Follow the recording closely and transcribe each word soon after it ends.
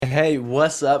Hey,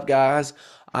 what's up, guys?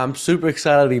 I'm super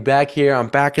excited to be back here. I'm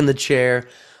back in the chair.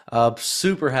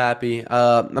 Super happy.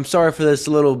 I'm sorry for this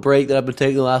little break that I've been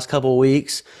taking the last couple of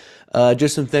weeks.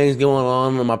 Just some things going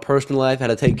on in my personal life, had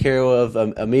to take care of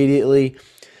immediately.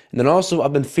 And then also,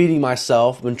 I've been feeding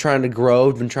myself, been trying to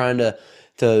grow, been trying to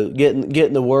get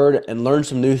in the word and learn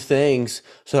some new things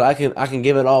so that I can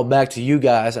give it all back to you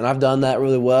guys. And I've done that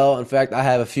really well. In fact, I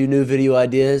have a few new video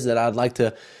ideas that I'd like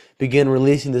to begin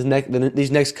releasing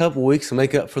these next couple weeks to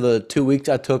make up for the 2 weeks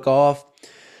I took off.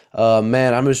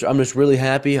 Man, I'm just really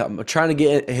happy. I'm trying to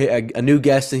get a new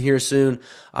guest in here soon.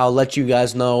 I'll let you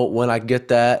guys know when I get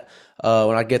that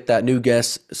new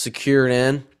guest secured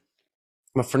in.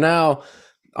 But for now,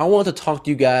 I want to talk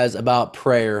to you guys about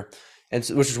prayer,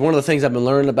 which is one of the things I've been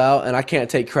learning about. And I can't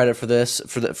take credit for this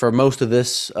for most of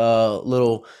this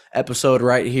little episode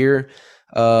right here.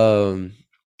 Um,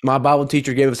 my Bible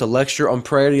teacher gave us a lecture on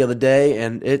prayer the other day,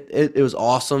 and it was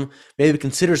awesome. Maybe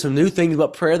consider some new things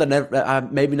about prayer that I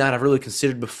maybe not have really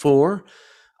considered before.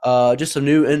 Just some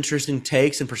new interesting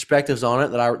takes and perspectives on it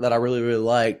that I really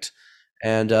liked,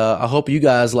 and I hope you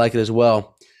guys like it as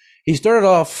well. He started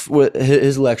off with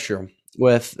his lecture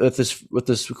with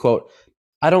this quote: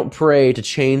 "I don't pray to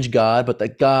change God, but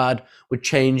that God would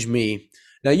change me."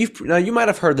 Now you might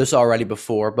have heard this already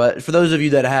before, but for those of you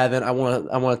that haven't, I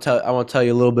want to tell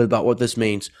you a little bit about what this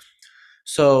means.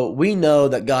 So we know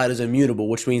that God is immutable,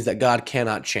 which means that God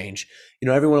cannot change.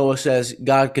 Everyone always says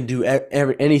God can do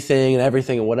anything and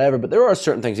everything and whatever, but there are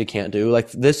certain things he can't do.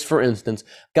 Like this, for instance,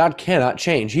 God cannot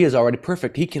change. He is already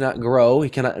perfect. He cannot grow. He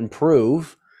cannot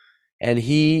improve, and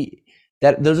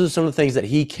those are some of the things that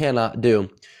he cannot do.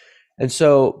 And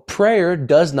so prayer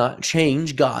does not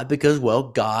change God because, well,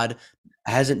 God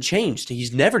hasn't changed.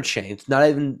 He's never changed. Not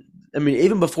even, I mean,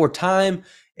 even before time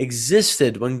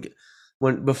existed, when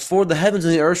before the heavens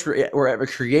and the earth were ever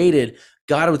created,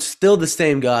 God was still the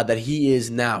same God that he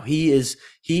is now. He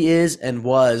is and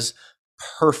was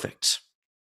perfect.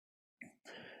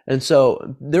 And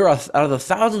so there are, out of the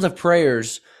thousands of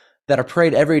prayers that are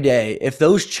prayed every day, if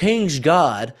those changed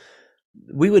God,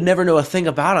 we would never know a thing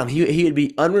about him. He would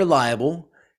be unreliable.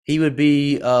 He would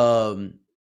be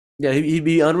he'd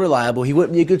be unreliable. He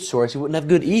wouldn't be a good source. He wouldn't have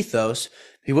good ethos.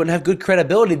 He wouldn't have good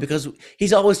credibility because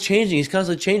he's always changing. He's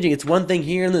constantly changing. It's one thing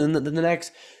here and then the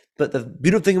next. But the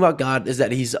beautiful thing about God is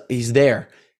that he's there.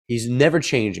 He's never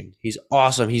changing. He's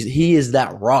awesome. He is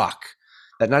that rock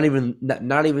that not even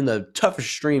the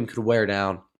toughest stream could wear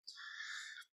down.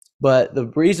 But the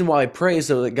reason why I pray is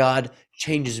so that God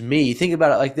changes me. Think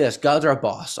about it like this: God's our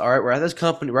boss. All right, we're at this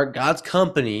company. We're at God's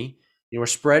company. We're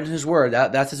spreading His word.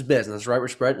 That's His business, right? We're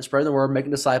spreading the word,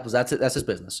 making disciples. That's it. That's His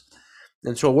business.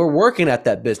 And so we're working at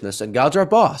that business, and God's our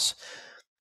boss.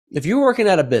 If you're working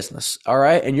at a business, all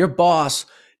right, and your boss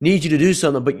needs you to do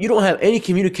something, but you don't have any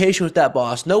communication with that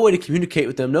boss, no way to communicate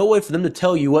with them, no way for them to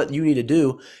tell you what you need to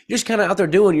do. You're just kind of out there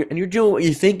you're doing what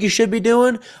you think you should be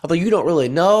doing, although you don't really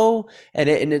know, and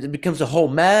it becomes a whole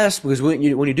mess because when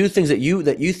you do things that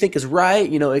you think is right,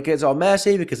 it gets all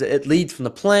messy because it leads from the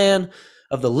plan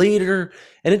of the leader,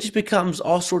 and it just becomes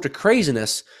all sorts of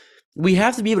craziness. We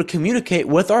have to be able to communicate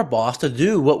with our boss to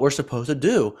do what we're supposed to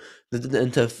do,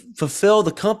 and to fulfill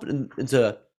the company, and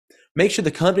to make sure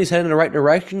the company's heading in the right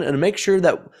direction, and to make sure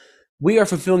that we are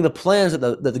fulfilling the plans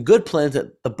that the good plans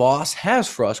that the boss has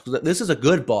for us. Because this is a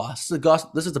good boss.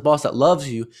 This is a boss that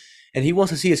loves you, and he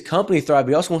wants to see his company thrive.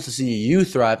 But he also wants to see you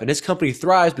thrive, and his company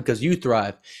thrives because you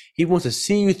thrive. He wants to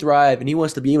see you thrive, and he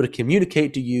wants to be able to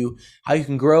communicate to you how you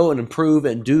can grow and improve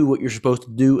and do what you're supposed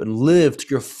to do and live to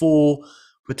your full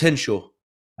potential.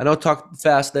 I know I talked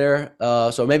fast there,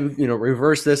 so maybe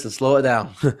reverse this and slow it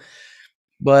down.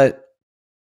 But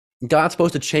God's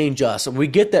supposed to change us, and we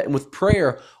get that. And with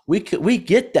prayer, we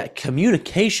get that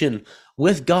communication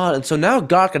with God, and so now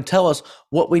God can tell us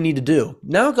what we need to do.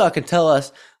 Now God can tell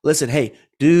us, listen, hey,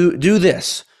 do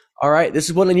this. All right, this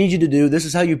is what I need you to do. This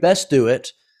is how you best do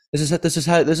it. This is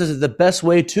the best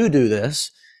way to do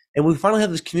this. And we finally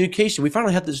have this communication. We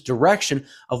finally have this direction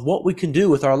of what we can do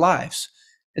with our lives.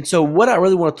 And so what I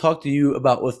really want to talk to you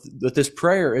about with this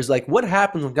prayer is like, what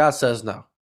happens when God says no?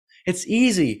 It's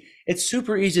easy. It's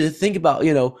super easy to think about,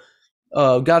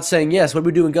 God saying yes. What do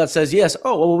we do when God says yes?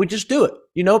 Oh, well, we just do it,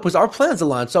 because our plans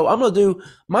align. So I'm going to do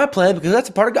my plan because that's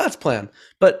a part of God's plan.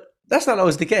 But that's not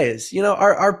always the case.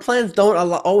 Our plans don't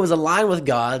always align with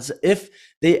God's. If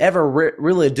they ever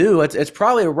really do, it's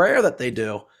probably rare that they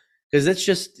do, because it's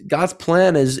just God's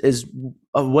plan is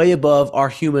way above our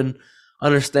human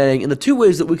understanding. And the two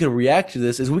ways that we can react to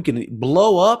this is we can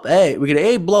blow up. We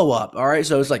can blow up. All right.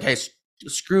 So it's like, hey,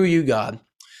 screw you, God.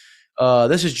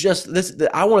 This is just this.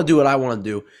 I want to do what I want to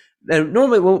do. And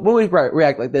normally when we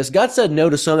react like this, God said no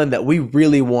to something that we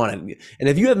really wanted. And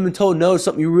if you haven't been told no to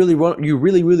something you really want, you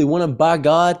really, really wanted by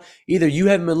God, either you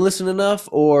haven't been listening enough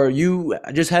or you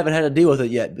just haven't had to deal with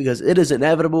it yet, because it is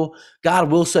inevitable.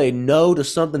 God will say no to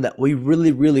something that we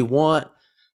really, really want.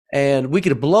 And we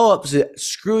could blow up, say,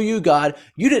 screw you, God.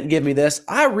 You didn't give me this.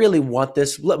 I really want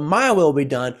this. Let my will be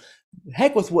done.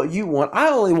 Heck with what you want. I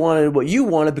only wanted what you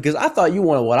wanted because I thought you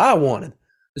wanted what I wanted.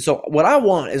 So what I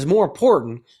want is more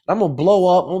important. I'm going to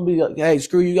blow up. I'm going to be like, hey,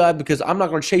 screw you, God, because I'm not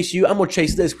going to chase you. I'm going to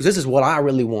chase this because this is what I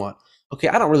really want. Okay,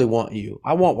 I don't really want you.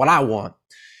 I want what I want.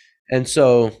 And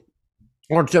so,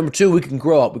 number two, we can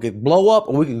grow up. We can blow up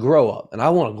or we can grow up. And I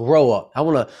want to grow up.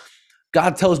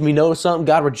 God tells me no to something.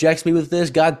 God rejects me with this.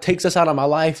 God takes us out of my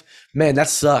life. Man, that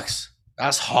sucks.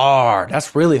 That's hard.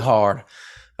 That's really hard.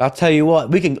 I'll tell you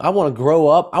what, I want to grow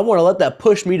up. I want to let that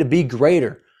push me to be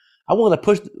greater. I want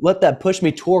to let that push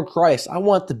me toward Christ. I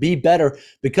want to be better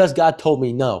because God told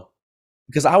me no.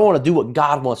 Because I want to do what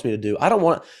God wants me to do. I don't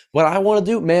want what I want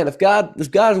to do, man. If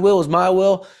God's will is my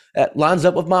will, that lines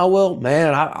up with my will,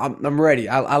 man, I'm ready.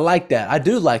 I like that. I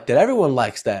do like that. Everyone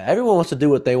likes that. Everyone wants to do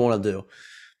what they want to do.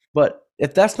 But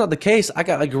if that's not the case, I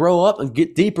got to grow up and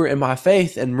get deeper in my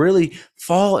faith and really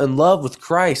fall in love with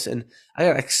Christ. And I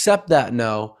got to accept that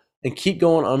no and keep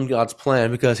going on God's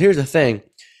plan. Because here's the thing.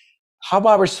 How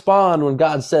I respond when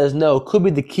God says no could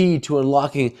be the key to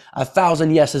unlocking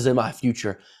 1,000 yeses in my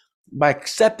future. By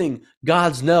accepting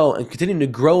God's no and continuing to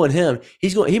grow in Him,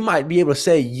 He might be able to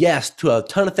say yes to a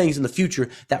ton of things in the future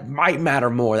that might matter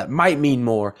more, that might mean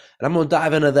more. And I'm going to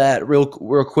dive into that real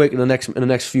quick in the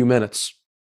next few minutes.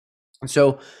 And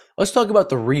so let's talk about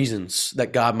the reasons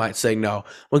that God might say no. I'm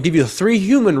going to give you the 3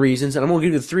 human reasons, and I'm going to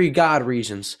give you the 3 God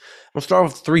reasons. I'm going to start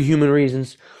with 3 human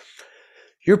reasons.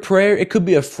 Your prayer, it could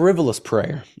be a frivolous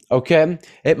prayer, okay?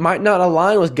 It might not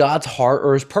align with God's heart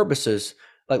or His purposes.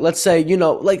 Like, let's say,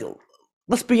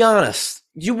 let's be honest.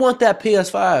 You want that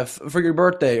PS5 for your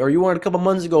birthday, or you wanted a couple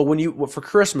months ago for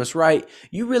Christmas, right?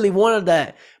 You really wanted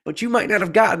that, but you might not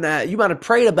have gotten that. You might have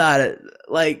prayed about it,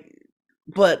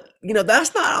 but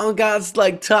that's not on God's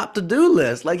top to-do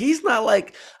list. He's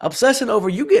not obsessing over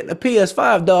you getting a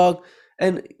PS5, dog.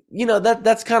 And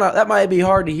that might be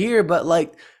hard to hear, but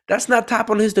that's not top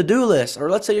on His to-do list. Or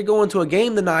let's say you're going to a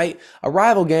game tonight, a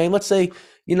rival game. Let's say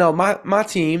my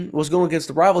team was going against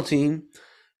the rival team,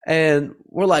 and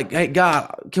we're like, hey,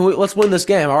 God, let's win this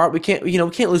game. All right, we can't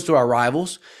lose to our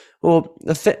rivals. Well,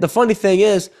 the funny thing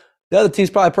is, the other team's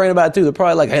probably praying about it too. They're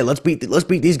probably like, hey, let's beat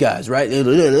these guys, right?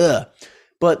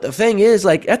 But the thing is,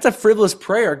 that's a frivolous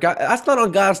prayer. God, that's not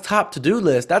on God's top to-do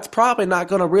list. That's probably not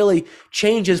going to really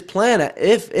change His plan,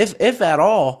 if at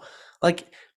all.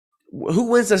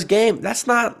 Who wins this game? That's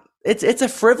not. It's a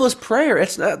frivolous prayer.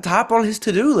 It's not top on His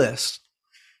to-do list.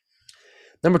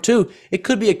 Number 2, it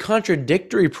could be a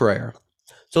contradictory prayer.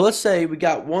 So let's say we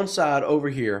got one side over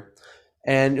here,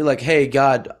 and you're like, hey,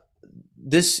 God,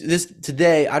 this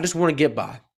today, I just want to get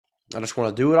by. I just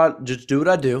want to do what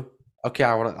I do. Okay,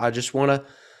 I want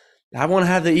to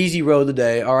have the easy road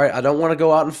today. All right, I don't want to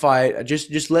go out and fight.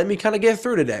 Just let me kind of get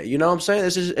through today. You know what I'm saying?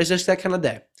 It's just that kind of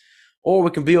day. Or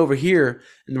we can be over here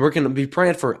and we're going to be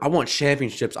praying I want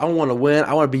championships. I want to win.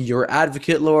 I want to be your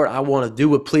advocate, Lord. I want to do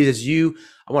what pleases you.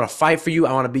 I want to fight for you.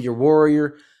 I want to be your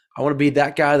warrior. I want to be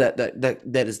that guy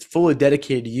that is fully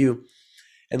dedicated to you.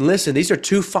 And listen, these are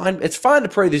it's fine to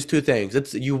pray these 2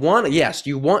 things. You want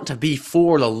to be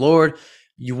for the Lord.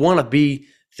 You want to be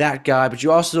that guy, but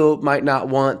you also might not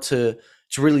want to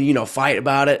really, fight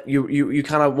about it. You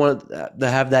kind of want to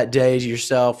have that day to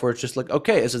yourself where it's just like,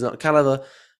 okay, this is kind of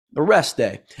a rest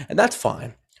day, and that's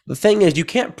fine. The thing is, you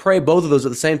can't pray both of those at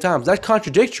the same time. That's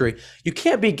contradictory. You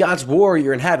can't be God's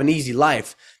warrior and have an easy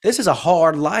life. This is a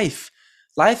hard life.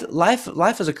 Life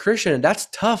as a Christian, that's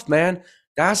tough, man.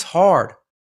 That's hard.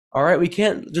 All right, we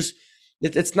can't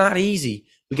it's not easy.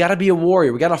 We got to be a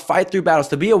warrior. We got to fight through battles.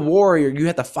 To be a warrior, you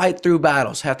have to fight through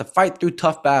battles, have to fight through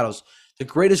tough battles. The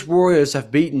greatest warriors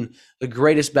have beaten the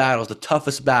greatest battles, the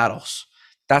toughest battles.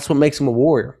 That's what makes them a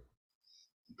warrior.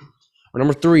 Or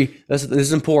number 3, this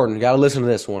is important. You got to listen to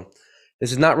this one.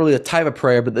 This is not really a type of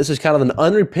prayer, but this is kind of an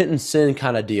unrepentant sin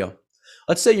kind of deal.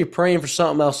 Let's say you're praying for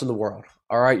something else in the world.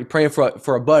 All right, you're praying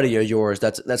for a buddy of yours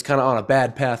that's kind of on a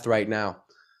bad path right now.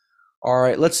 All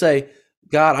right, let's say,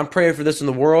 God, I'm praying for this in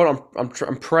the world. I'm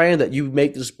praying that you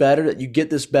make this better, that you get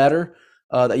this better,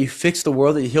 that you fix the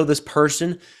world, that you heal this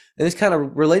person. And this kind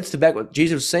of relates to back what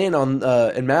Jesus was saying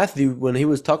in Matthew when He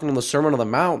was talking on the Sermon on the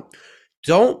Mount.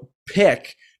 Don't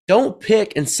pick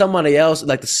in somebody else,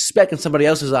 the speck in somebody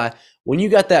else's eye when you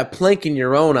got that plank in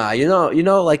your own eye. You got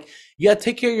to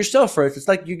take care of yourself first. It's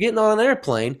like you're getting on an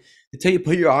airplane. They tell you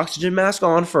put your oxygen mask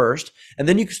on first, and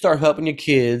then you can start helping your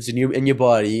kids and your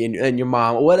buddy and your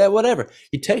mom, or whatever.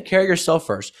 You take care of yourself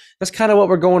first. That's kind of what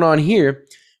we're going on here.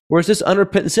 Whereas this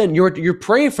unrepentant sin, you're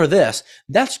praying for this.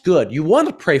 That's good. You want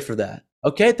to pray for that.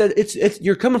 Okay, that it's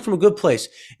you're coming from a good place.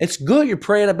 It's good you're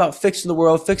praying about fixing the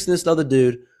world, fixing this other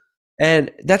dude, and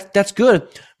that's good.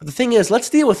 But the thing is, let's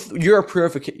deal with your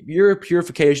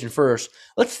purification first.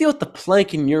 Let's deal with the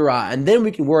plank in your eye, and then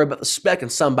we can worry about the speck in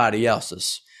somebody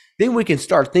else's. Then we can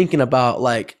start thinking about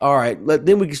like, all right,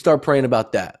 then we can start praying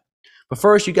about that. But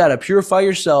first, you got to purify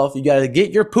yourself. You got to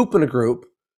get your poop in a group,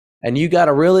 and you got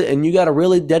to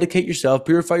really dedicate yourself,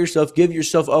 purify yourself, give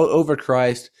yourself over to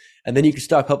Christ, and then you can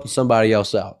stop helping somebody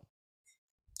else out.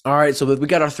 All right, so we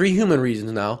got our 3 human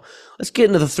reasons now. Let's get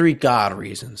into the 3 God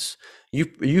reasons.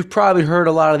 You've probably heard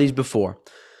a lot of these before.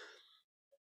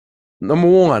 Number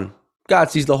 1, God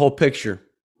sees the whole picture.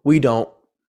 We don't.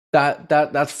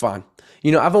 That's fine.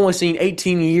 You know, I've only seen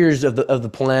 18 years of the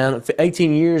plan,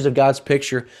 18 years of God's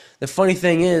picture. The funny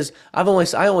thing is, I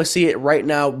only see it right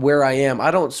now where I am. I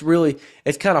don't really.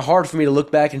 It's kind of hard for me to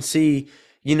look back and see,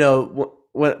 you know,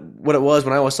 what it was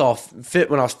when I was 15,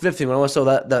 when I saw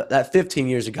that 15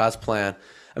 years of God's plan.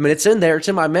 I mean, it's in there, it's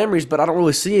in my memories, but I don't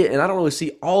really see it, and I don't really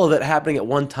see all of it happening at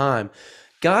one time.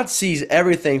 God sees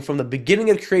everything from the beginning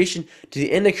of creation to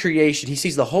the end of creation. He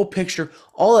sees the whole picture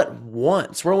all at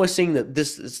once. We're only seeing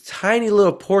this tiny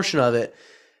little portion of it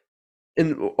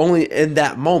only in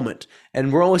that moment,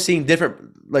 and we're only seeing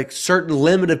different, like certain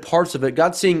limited parts of it.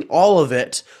 God's seeing all of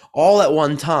it all at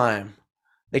one time.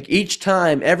 Like each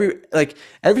time, everything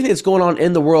that's going on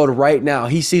in the world right now,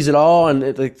 he sees it all,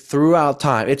 and like throughout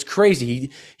time, it's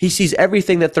crazy. He sees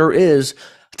everything that there is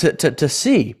to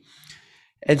see,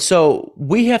 and so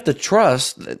we have to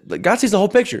trust that God sees the whole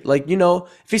picture. Like, you know,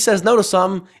 if He says no to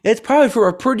something, it's probably for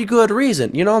a pretty good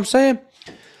reason. You know what I'm saying?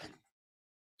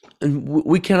 And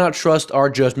we cannot trust our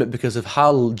judgment because of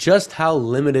how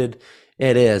limited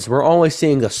it is. We're only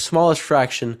seeing the smallest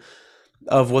fraction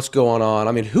of what's going on.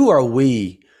 I mean, who are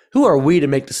we? Who are we to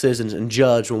make decisions and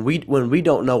judge when we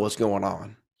don't know what's going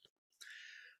on?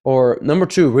 Or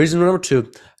reason number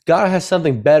two, God has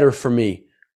something better for me.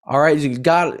 All right,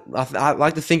 God, I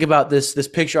like to think about this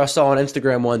picture I saw on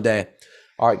Instagram one day.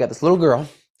 All right, got this little girl,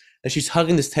 and she's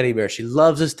hugging this teddy bear. She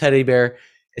loves this teddy bear.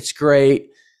 It's great.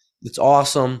 It's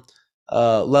awesome.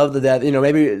 Love the death. You know,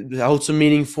 maybe hold some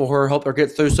meaning for her, help her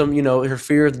get through some, you know, her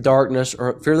fear of the darkness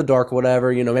or fear of the dark or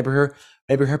whatever. You know, maybe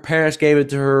her parents gave it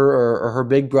to her or her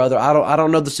big brother. I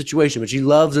don't know the situation, but she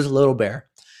loves this little bear.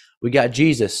 We got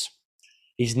Jesus.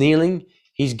 He's kneeling.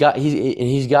 He's got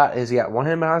one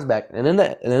hand behind his back, and in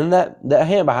that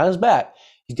hand behind his back,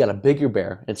 he's got a bigger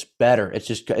bear. It's better.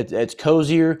 It's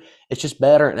cozier. It's just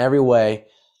better in every way.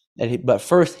 But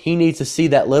first, he needs to see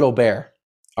that little bear.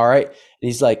 All right, and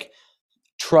he's like,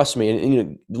 trust me. And you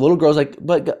know, the little girl's like,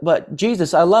 but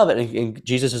Jesus, I love it. And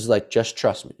Jesus is like, just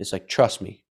trust me. It's like, trust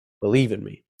me, believe in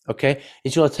me. Okay,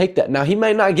 he's going to take that. Now, he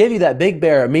may not give you that big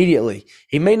bear immediately.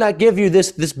 He may not give you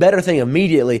this better thing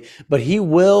immediately, but he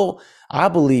will. I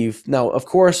believe. Now, of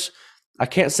course, I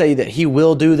can't say that he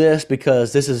will do this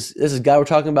because this is God we're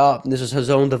talking about, and this is his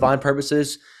own divine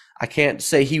purposes. I can't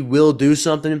say he will do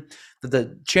something, but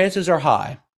the chances are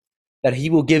high that he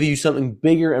will give you something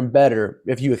bigger and better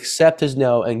if you accept his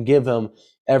no and give him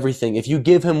everything. If you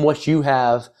give him what you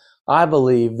have, I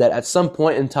believe that at some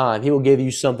point in time, he will give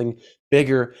you something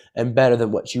bigger and better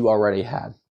than what you already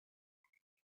had.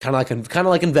 Kind of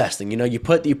like investing. You know, you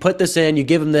put this in, you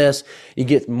give him this, you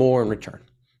get more in return.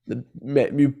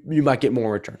 You might get more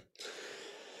in return.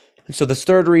 And so the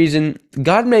third reason,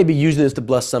 God may be using this to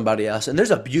bless somebody else. And there's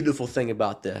a beautiful thing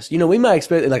about this. You know, we might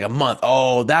expect like a month.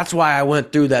 Oh, that's why I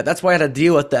went through that. That's why I had to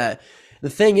deal with that. The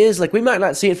thing is, like, we might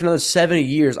not see it for another 70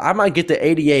 years. I might get to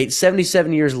 88,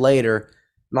 77 years later,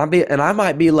 and I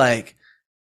might be like,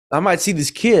 I might see this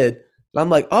kid, and I'm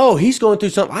like, oh, he's going through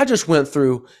something I just went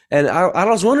through. And I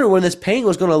was wondering when this pain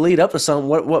was going to lead up to something,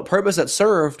 what purpose that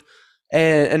served.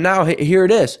 And now here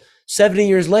it is, 70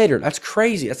 years later. That's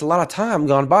crazy. That's a lot of time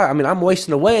gone by. I mean, I'm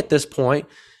wasting away at this point.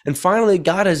 And finally,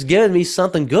 God has given me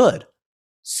something good,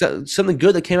 something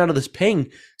good that came out of this pain,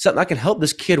 something I can help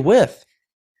this kid with.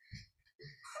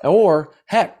 Or,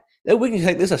 heck, we can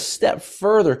take this a step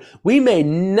further. We may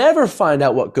never find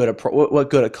out what good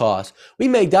it caused. We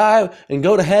may die and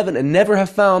go to heaven and never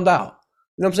have found out.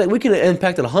 You know what I'm saying? We can have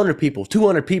impacted 100 people,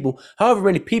 200 people, however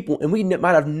many people, and we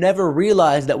might have never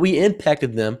realized that we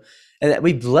impacted them and that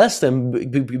we blessed them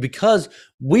because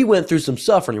we went through some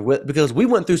suffering, because we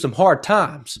went through some hard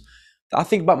times. I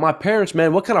think about my parents,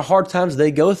 man, what kind of hard times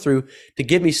they go through to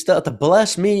give me stuff, to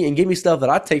bless me and give me stuff that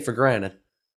I take for granted.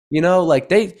 You know, like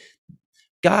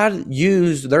God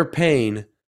used their pain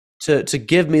to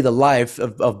give me the life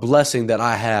of blessing that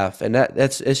I have, and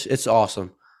it's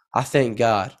awesome. I thank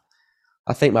God.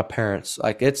 I thank my parents.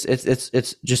 Like it's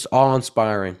just awe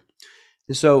inspiring.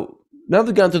 And so now that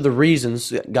we've gone through the reasons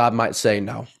that God might say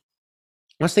no,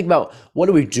 let's think about what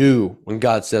do we do when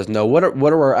God says no? What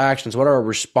are our actions? What are our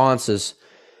responses?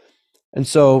 And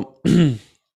so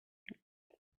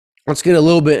let's get a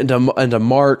little bit into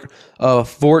Mark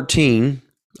 14.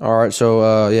 All right,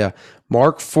 so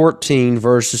Mark 14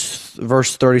 verse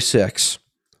 36.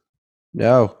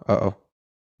 No,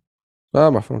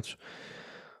 my phone's.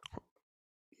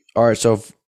 All right, so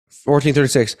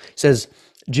 14:36 says,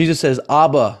 Jesus says,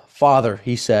 Abba, Father,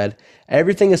 he said,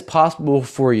 everything is possible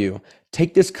for you.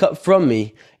 Take this cup from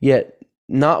me, yet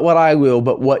not what I will,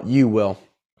 but what you will.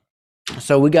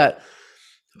 So we got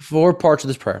 4 parts of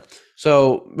this prayer.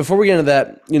 So before we get into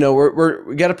that,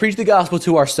 we got to preach the gospel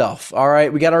to ourselves. All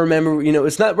right, we got to remember,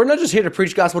 we're not just here to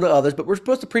preach gospel to others, but we're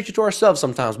supposed to preach it to ourselves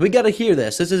sometimes. We got to hear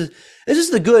this. This is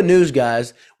the good news,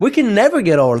 guys. We can never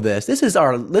get over this. This is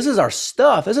our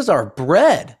stuff. This is our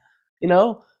bread. This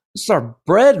is our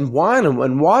bread and wine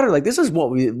and water. Like, this is what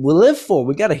we live for.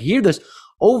 We got to hear this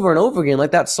over and over again,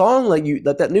 like that song, like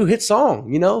that new hit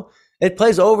song. It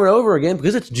plays over and over again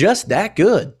because it's just that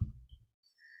good.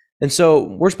 And so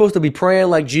we're supposed to be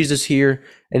praying like Jesus here.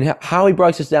 And how he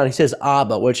breaks this down, he says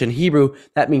Abba, which in Hebrew,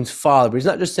 that means father. But he's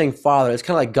not just saying father. It's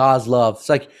kind of like God's love. It's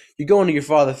like you go into your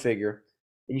father figure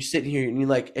and you're sitting here and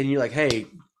you're like, hey,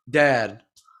 dad,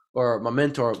 or my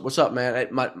mentor, what's up, man?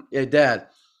 Hey, dad.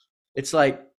 It's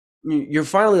like you're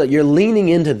finally like, you're leaning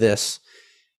into this.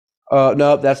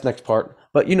 No, that's next part.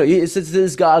 But, it's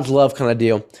this God's love kind of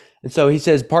deal. And so he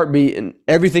says, part B, and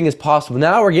everything is possible.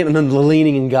 Now we're getting into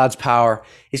leaning in God's power.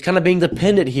 He's kind of being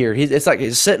dependent here. It's like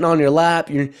he's sitting on your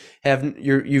lap.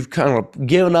 You've kind of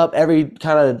given up every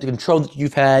kind of control that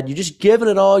you've had. You're just giving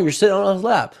it all. You're sitting on his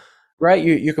lap, right?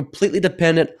 You're completely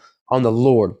dependent on the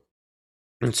Lord.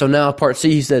 And so now part C,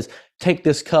 he says, take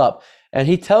this cup. And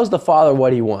he tells the Father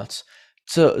what he wants.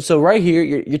 So right here,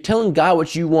 you're telling God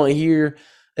what you want here.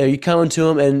 You're coming to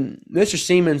him. And Mr.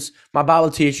 Siemens, my Bible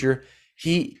teacher,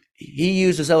 he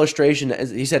used this illustration.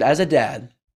 He said, as a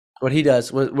dad, what he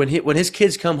does when his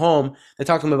kids come home, they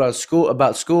talk to him about school,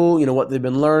 what they've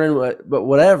been learning, but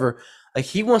whatever. Like,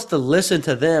 he wants to listen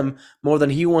to them more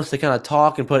than he wants to kind of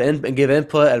talk and put in and give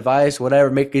input, advice, whatever,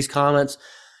 make these comments.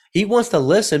 He wants to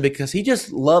listen because he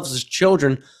just loves his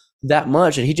children that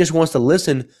much, and he just wants to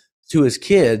listen to his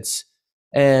kids,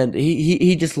 and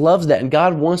he just loves that. And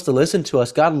God wants to listen to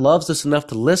us. God loves us enough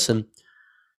to listen.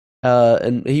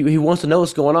 And he wants to know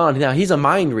what's going on. Now, he's a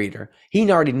mind reader. He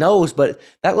already knows, but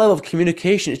that level of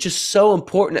communication is just so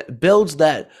important. It builds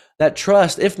that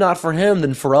trust, if not for him,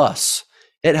 then for us.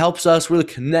 It helps us really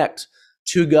connect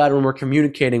to God when we're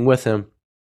communicating with him.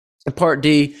 And part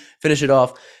D, finish it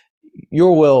off.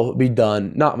 Your will be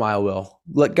done, not my will.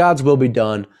 Let God's will be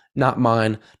done, not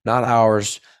mine, not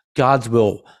ours. God's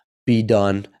will be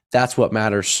done. That's what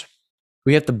matters.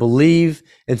 We have to believe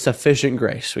in sufficient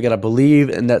grace. We got to believe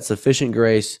in that sufficient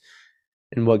grace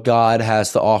and what God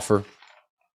has to offer.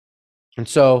 And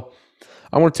so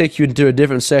I want to take you into a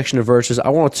different section of verses. I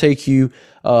want to take you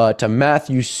to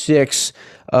Matthew 6,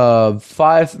 5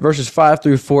 verses 5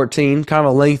 through 14. Kind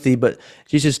of lengthy, but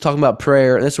Jesus is talking about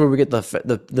prayer, and that's where we get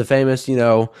the famous,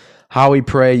 how we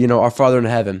pray, our Father in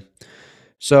heaven.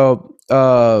 So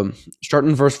starting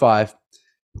in verse 5.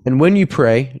 And when you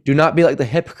pray, do not be like the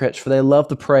hypocrites, for they love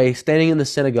to pray, standing in the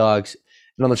synagogues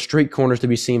and on the street corners to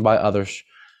be seen by others.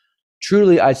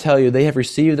 Truly, I tell you, they have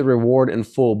received the reward in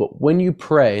full. But when you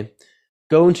pray,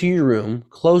 go into your room,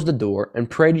 close the door, and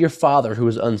pray to your Father who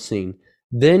is unseen.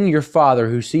 Then your Father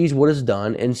who sees what is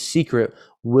done in secret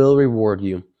will reward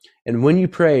you. And when you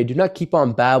pray, do not keep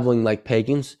on babbling like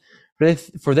pagans,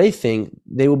 for they think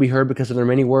they will be heard because of their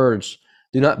many words.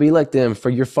 Do not be like them, for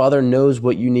your Father knows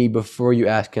what you need before you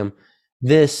ask him.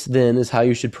 This, then, is how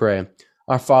you should pray.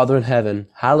 Our Father in heaven,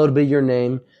 hallowed be your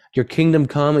name. Your kingdom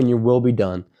come and your will be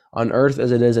done, on earth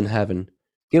as it is in heaven.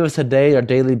 Give us today our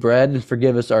daily bread, and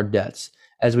forgive us our debts,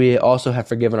 as we also have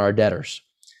forgiven our debtors.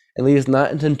 And lead us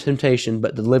not into temptation,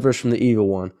 but deliver us from the evil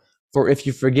one. For if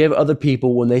you forgive other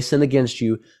people when they sin against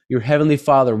you, your heavenly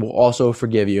Father will also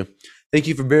forgive you. Thank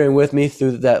you for bearing with me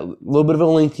through that little bit of a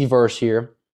lengthy verse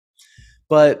here.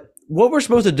 But what we're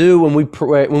supposed to do when we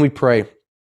pray,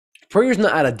 prayer is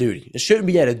not out of duty. It shouldn't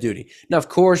be out of duty. Now, of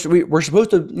course, we're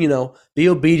supposed to, be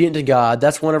obedient to God.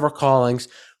 That's one of our callings.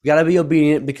 We got to be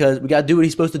obedient because we got to do what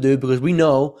he's supposed to do, because we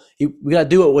know we got to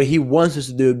do what he wants us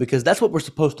to do, because that's what we're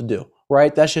supposed to do,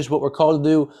 right? That's just what we're called to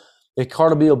do. We're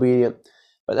called to be obedient.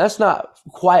 But that's not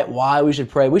quite why we should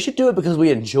pray. We should do it because we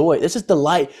enjoy it. This is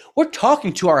delight. We're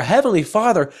talking to our Heavenly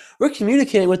Father. We're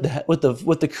communicating with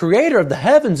the Creator of the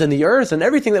heavens and the earth and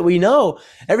everything that we know,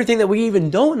 everything that we even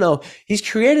don't know. He's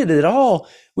created it all.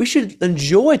 We should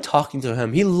enjoy talking to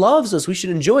Him. He loves us. We should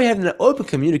enjoy having an open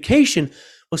communication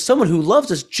with someone who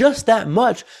loves us just that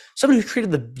much. Someone who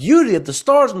created the beauty of the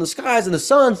stars and the skies and the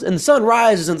suns, and the sun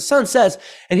rises and the sun sets.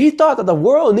 And He thought that the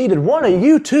world needed one of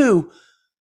you too,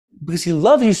 because He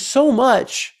loves you so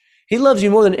much. He loves you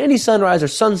more than any sunrise or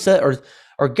sunset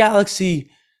or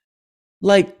galaxy.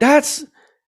 Like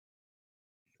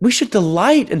we should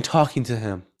delight in talking to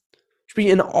Him. We should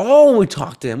be in awe when we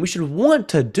talk to Him. We should want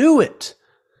to do it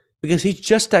because He's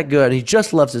just that good and He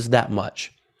just loves us that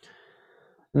much.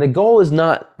 And the goal is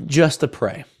not just to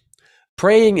pray.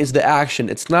 Praying is the action.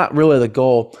 It's not really the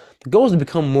goal. The goal is to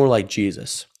become more like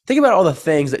Jesus. Think about all the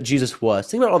things that Jesus was.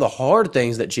 Think about all the hard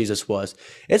things that Jesus was.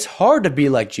 It's hard to be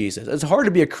like Jesus. It's hard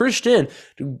to be a Christian,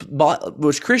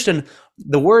 which Christian,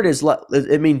 the word is,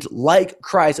 it means like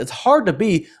Christ. It's hard to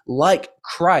be like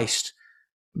Christ.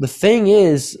 The thing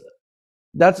is,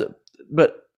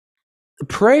 but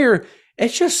prayer,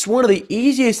 it's just one of the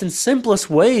easiest and simplest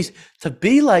ways to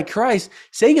be like Christ.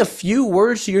 Saying a few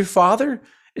words to your Father,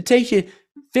 it takes you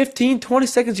 15, 20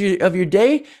 seconds of your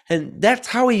day, and that's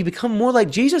how you become more like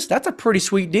Jesus. That's a pretty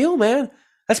sweet deal, man.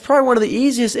 That's probably one of the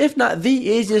easiest, if not the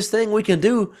easiest thing we can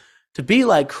do to be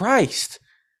like Christ.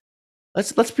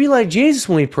 Let's be like Jesus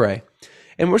when we pray.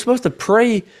 And we're supposed to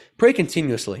pray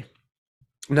continuously.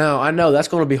 Now, I know that's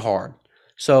going to be hard.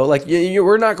 So, like,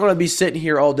 we're not going to be sitting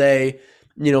here all day,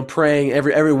 praying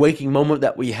every waking moment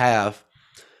that we have,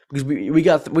 because we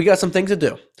got some things to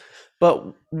do.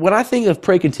 But when I think of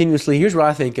pray continuously, here's what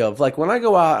I think of. Like when I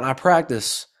go out and I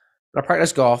practice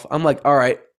golf, I'm like, all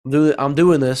right, I'm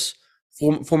doing this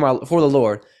for the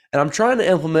Lord. And I'm trying to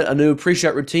implement a new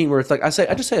pre-shot routine where it's like I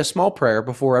just say a small prayer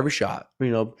before every shot.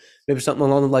 Maybe something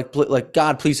along the like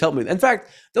God, please help me. In fact,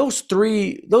 those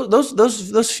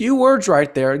few words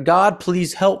right there, God,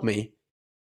 please help me.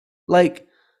 Like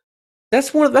those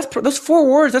 4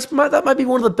 words. That might be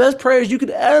one of the best prayers you could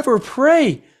ever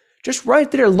pray. Just right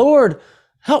there, Lord,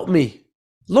 help me.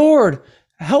 Lord,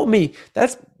 help me.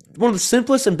 That's one of the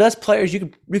simplest and best prayers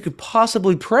you could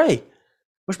possibly pray.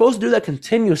 We're supposed to do that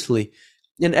continuously.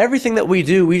 In everything that we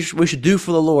do, we should do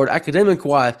for the Lord.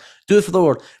 Academic-wise, do it for the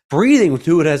Lord. Breathing,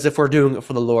 do it as if we're doing it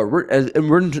for the Lord.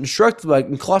 We're instructed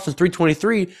in Colossians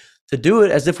 3:23 to do it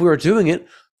as if we were doing it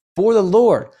for the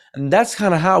Lord. And that's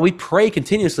kind of how we pray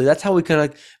continuously. That's how we kind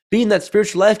of be in that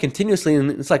spiritual life continuously. And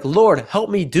it's like, Lord, help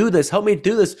me do this. Help me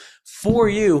do this for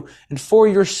you and for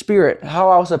your spirit. How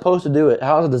I was supposed to do it.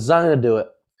 How I was designed to do it.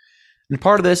 And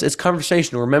part of this is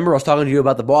conversational. Remember, I was talking to you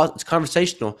about the boss. It's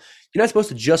conversational. You're not supposed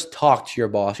to just talk to your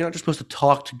boss. You're not just supposed to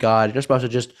talk to God. You're not supposed to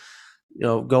just,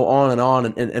 go on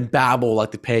and babble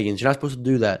like the pagans. You're not supposed to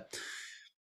do that.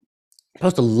 You're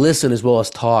supposed to listen as well as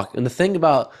talk. And the thing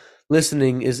about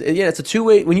listening is, it's a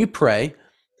two-way. When you pray,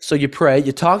 so you pray,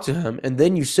 you talk to Him, and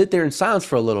then you sit there in silence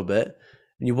for a little bit,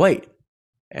 and you wait,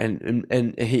 and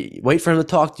wait for Him to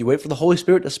talk to you. Wait for the Holy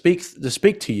Spirit to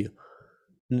speak to you,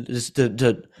 just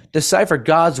to decipher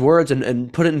God's words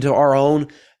and put it into our own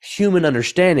human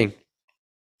understanding.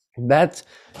 That's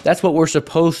what we're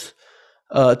supposed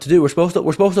to do. We're supposed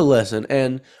to listen,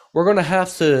 and we're going to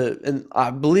have to. And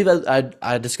I believe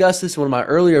I discussed this in one of my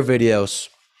earlier videos.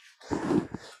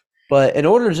 But in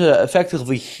order to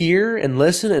effectively hear and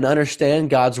listen and understand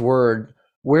God's word,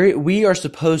 we are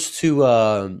supposed to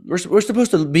we're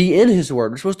supposed to be in His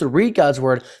word. We're supposed to read God's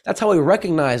word. That's how we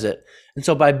recognize it. And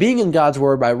so by being in God's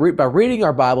word, by reading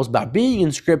our Bibles, by being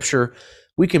in Scripture,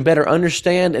 we can better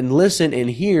understand and listen and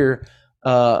hear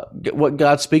what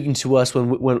God's speaking to us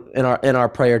when in our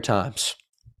prayer times.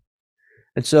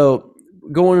 And so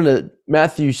going into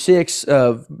Matthew 6,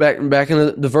 back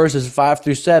in the verses 5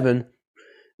 through 7.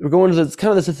 We're going to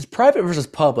this private versus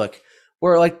public,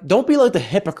 where like don't be like the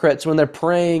hypocrites when they're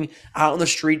praying out on the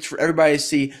streets for everybody to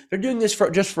see. They're doing this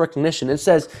just for recognition. It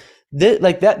says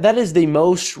that is the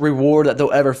most reward that they'll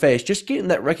ever face. Just getting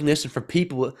that recognition from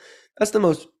people, that's the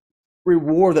most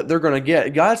reward that they're going to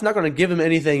get. God's not going to give them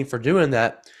anything for doing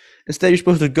that. Instead, you're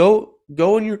supposed to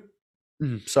go in your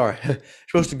you're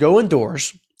supposed to go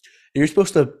indoors. And you're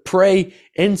supposed to pray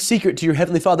in secret to your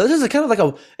Heavenly Father. This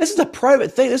is a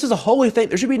private thing. This is a holy thing.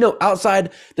 There should be no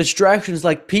outside distractions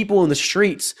like people in the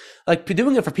streets. Like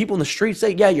doing it for people in the streets.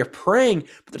 You're praying,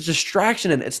 but there's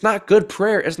distraction and it's not good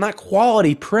prayer. It's not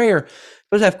quality prayer. You're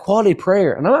supposed to have quality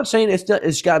prayer. And I'm not saying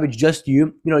it's got to be just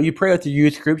you. You pray with your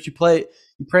youth groups. You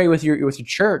pray with your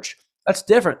church. That's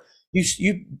different.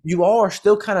 You all are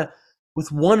still kind of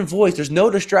with one voice. There's no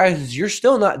distractions. You're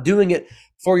still not doing it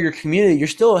for your community. You're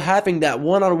still having that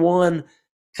one-on-one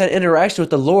kind of interaction with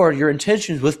the Lord. Your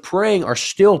intentions with praying are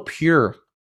still pure.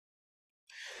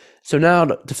 So now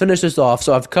to finish this off,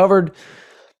 so I've covered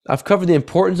the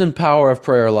importance and power of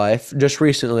prayer life just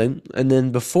recently, and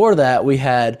then before that we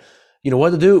had,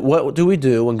 what to do. What do we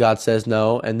do when God says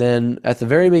no? And then at the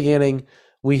very beginning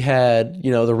we had,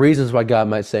 the reasons why God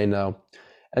might say no.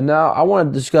 And now I want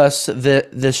to discuss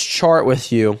this chart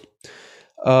with you.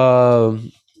 I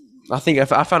think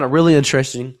I found it really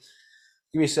interesting.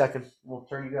 Give me a second. We'll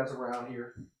turn you guys around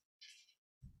here.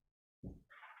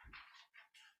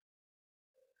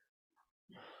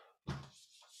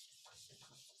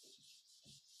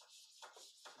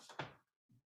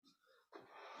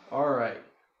 All right.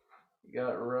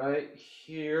 Got it right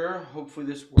here. Hopefully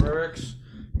this works.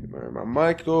 My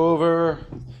mic over.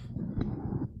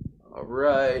 All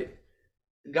right.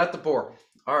 Got the board.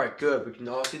 All right, good. We can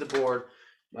all see the board.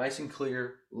 Nice and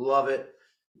clear. Love it.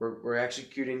 We're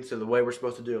executing to the way we're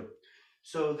supposed to do.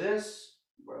 So this,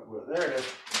 there it is.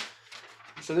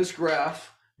 So this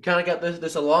graph, kind of got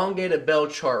this elongated bell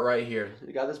chart right here.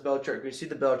 You got this bell chart. You can see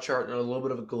the bell chart and a little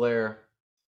bit of a glare.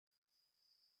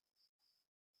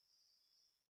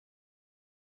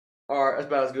 All right, that's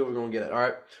about as good as we're gonna get it. All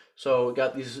right. So we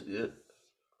got these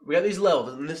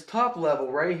levels. And this top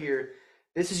level right here,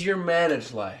 this is your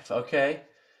managed life. Okay.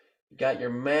 You got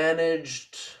your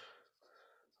managed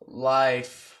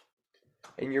life.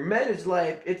 And your managed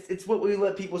life, it's what we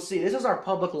let people see. This is our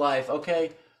public life,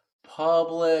 okay?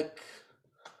 Public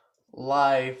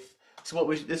life.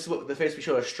 This is what the face we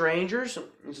show to strangers.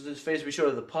 This is the face we show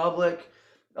to the public.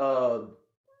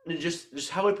 Just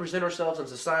how we present ourselves in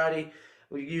society.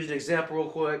 We use an example real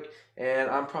quick, and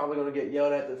I'm probably going to get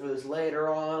yelled at for this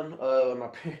later on.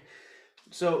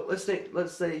 So let's say,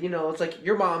 it's like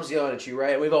your mom's yelling at you,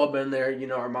 right? We've all been there.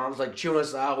 Our mom's like chewing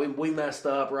us out. We messed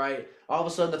up, right? All of a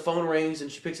sudden the phone rings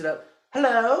and she picks it up.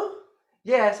 Hello?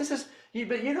 Yes, this is you.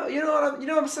 But you know what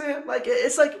I'm saying? Like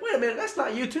it's like, wait a minute, that's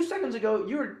not you. 2 seconds ago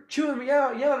you were chewing me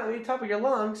out, yelling at me, top of your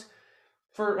lungs,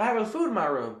 for having food in my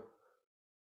room.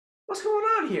 What's going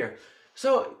on here?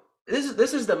 So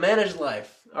this is the managed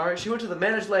life. All right, she went to the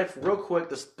managed life real quick.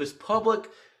 This public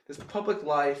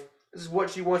life. This is what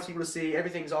she wants people to see.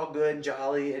 Everything's all good and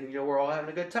jolly, and we're all having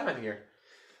a good time here.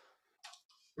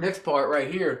 Next part right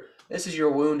here. This is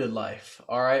your wounded life.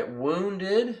 All right,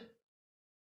 wounded.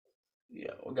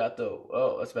 Yeah, we got the.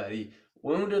 Oh, that's bad.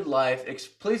 Wounded life.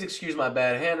 Please excuse my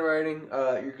bad handwriting.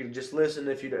 You can just listen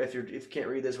if you can't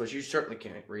read this, which you certainly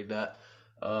can't read that.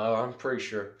 I'm pretty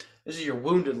sure. This is your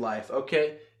wounded life.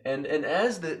 Okay, and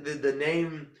as the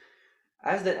name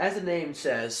as the name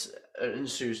says,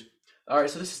 ensues. All right,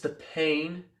 so this is the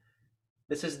pain.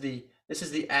 This is the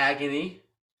agony.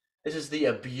 This is the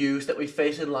abuse that we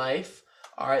face in life.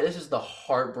 All right, this is the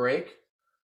heartbreak.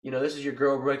 This is your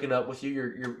girl breaking up with you,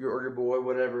 your boy,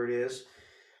 whatever it is.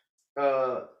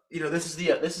 This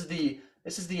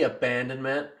is the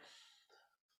abandonment.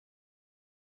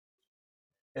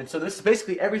 And so this is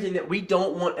basically everything that we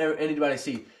don't want anybody to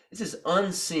see. This is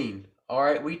unseen. All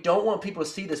right, we don't want people to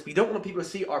see this. We don't want people to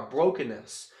see our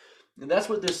brokenness. And that's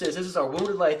what this is. This is our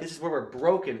wounded life. This is where we're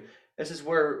broken. This is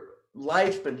where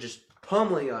life's been just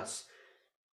pummeling us.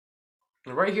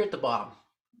 And right here at the bottom,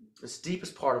 this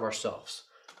deepest part of ourselves,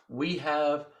 we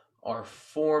have our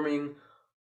forming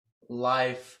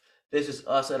life. This is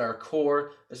us at our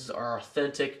core. This is our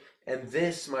authentic. And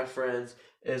this, my friends,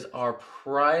 is our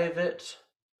private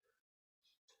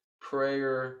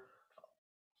prayer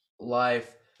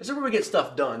life. This is where we get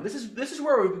stuff done. This is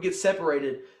where we get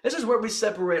separated. This is where we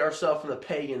separate ourselves from the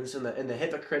pagans and the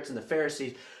hypocrites and the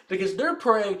Pharisees, because they're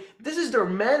praying. This is their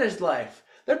managed life.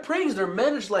 They're praying their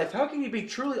managed life. How can you be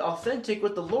truly authentic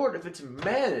with the Lord if it's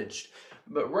managed?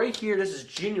 But right here, this is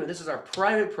genuine. This is our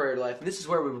private prayer life, and this is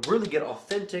where we really get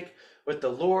authentic with the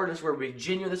Lord. This is where we be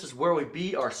genuine. This is where we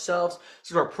be ourselves.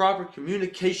 This is where proper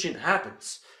communication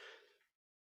happens.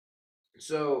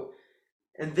 So.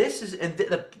 And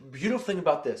the beautiful thing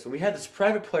about this, when we have this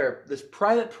private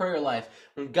prayer life,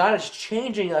 when God is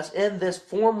changing us in this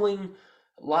forming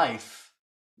life,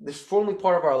 this forming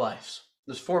part of our lives,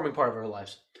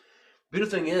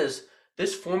 beautiful thing is,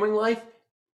 this forming life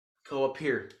go up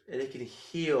here, and it can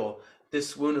heal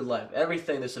this wounded life.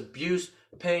 Everything, this abuse,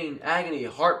 pain, agony,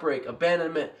 heartbreak,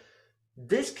 abandonment,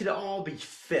 this could all be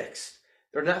fixed.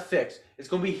 They're not fixed. It's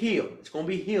going to be healed. It's going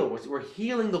to be healed. We're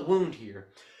healing the wound here.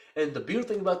 And the beautiful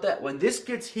thing about that, when this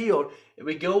gets healed,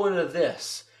 we go into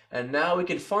this, and now we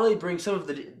can finally bring some of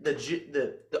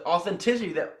the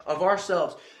authenticity of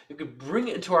ourselves. We can bring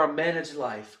it into our managed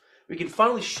life. We can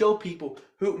finally show people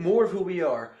who more of who we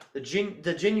are, the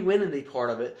genuinity part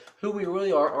of it, who we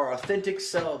really are, our authentic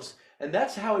selves, and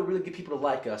that's how we really get people to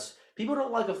like us. People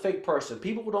don't like a fake person.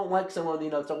 People don't like someone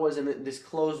that's always in this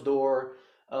closed door.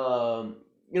 Um,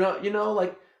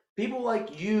 like people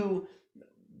like you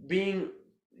being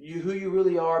you who you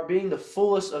really are, being the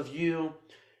fullest of you,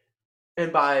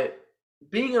 and by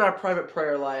being in our private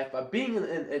prayer life, by being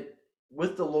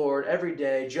with the Lord every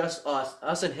day, just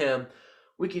us and Him,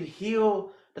 we can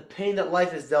heal the pain that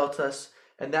life has dealt us,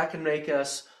 and that can make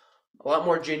us a lot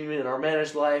more genuine in our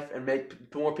managed life and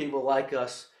make more people like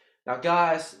us. Now,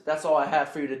 guys, that's all I have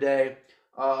for you today.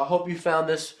 I hope you found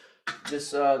this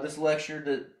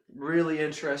lecture really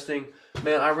interesting.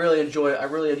 Man, I really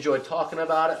enjoyed talking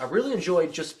about it. I really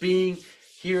enjoyed just being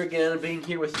here again and being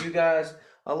here with you guys.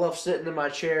 I love sitting in my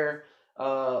chair.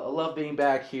 I love being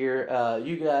back here.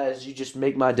 You guys, you just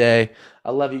make my day. I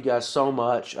love you guys so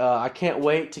much. I can't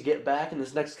wait to get back in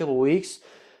this next couple weeks.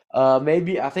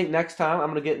 Maybe I think next time I'm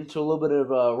gonna get into a little bit of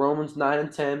Romans 9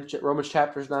 and 10, Romans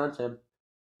chapters 9 and 10.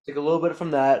 Take a little bit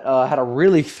from that. I had a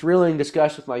really thrilling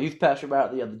discussion with my youth pastor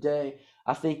about it the other day.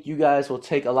 I think you guys will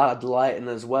take a lot of delight in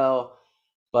it as well.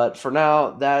 But for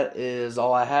now, that is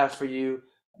all I have for you.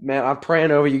 Man, I'm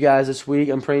praying over you guys this week.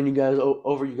 I'm praying you guys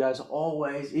over you guys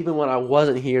always, even when I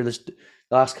wasn't here the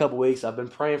last couple weeks. I've been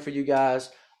praying for you guys.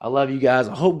 I love you guys.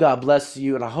 I hope God blesses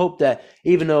you, and I hope that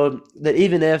even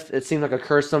if it seems like a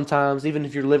curse sometimes, even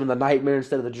if you're living the nightmare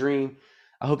instead of the dream,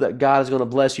 I hope that God is going to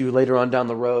bless you later on down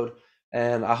the road,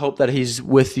 and I hope that He's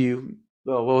with you.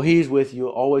 Well, He's with you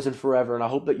always and forever, and I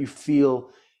hope that you feel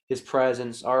His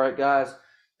presence. All right, guys.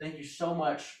 Thank you so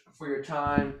much for your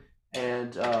time,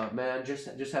 and man,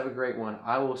 just have a great one.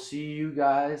 I will see you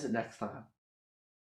guys next time.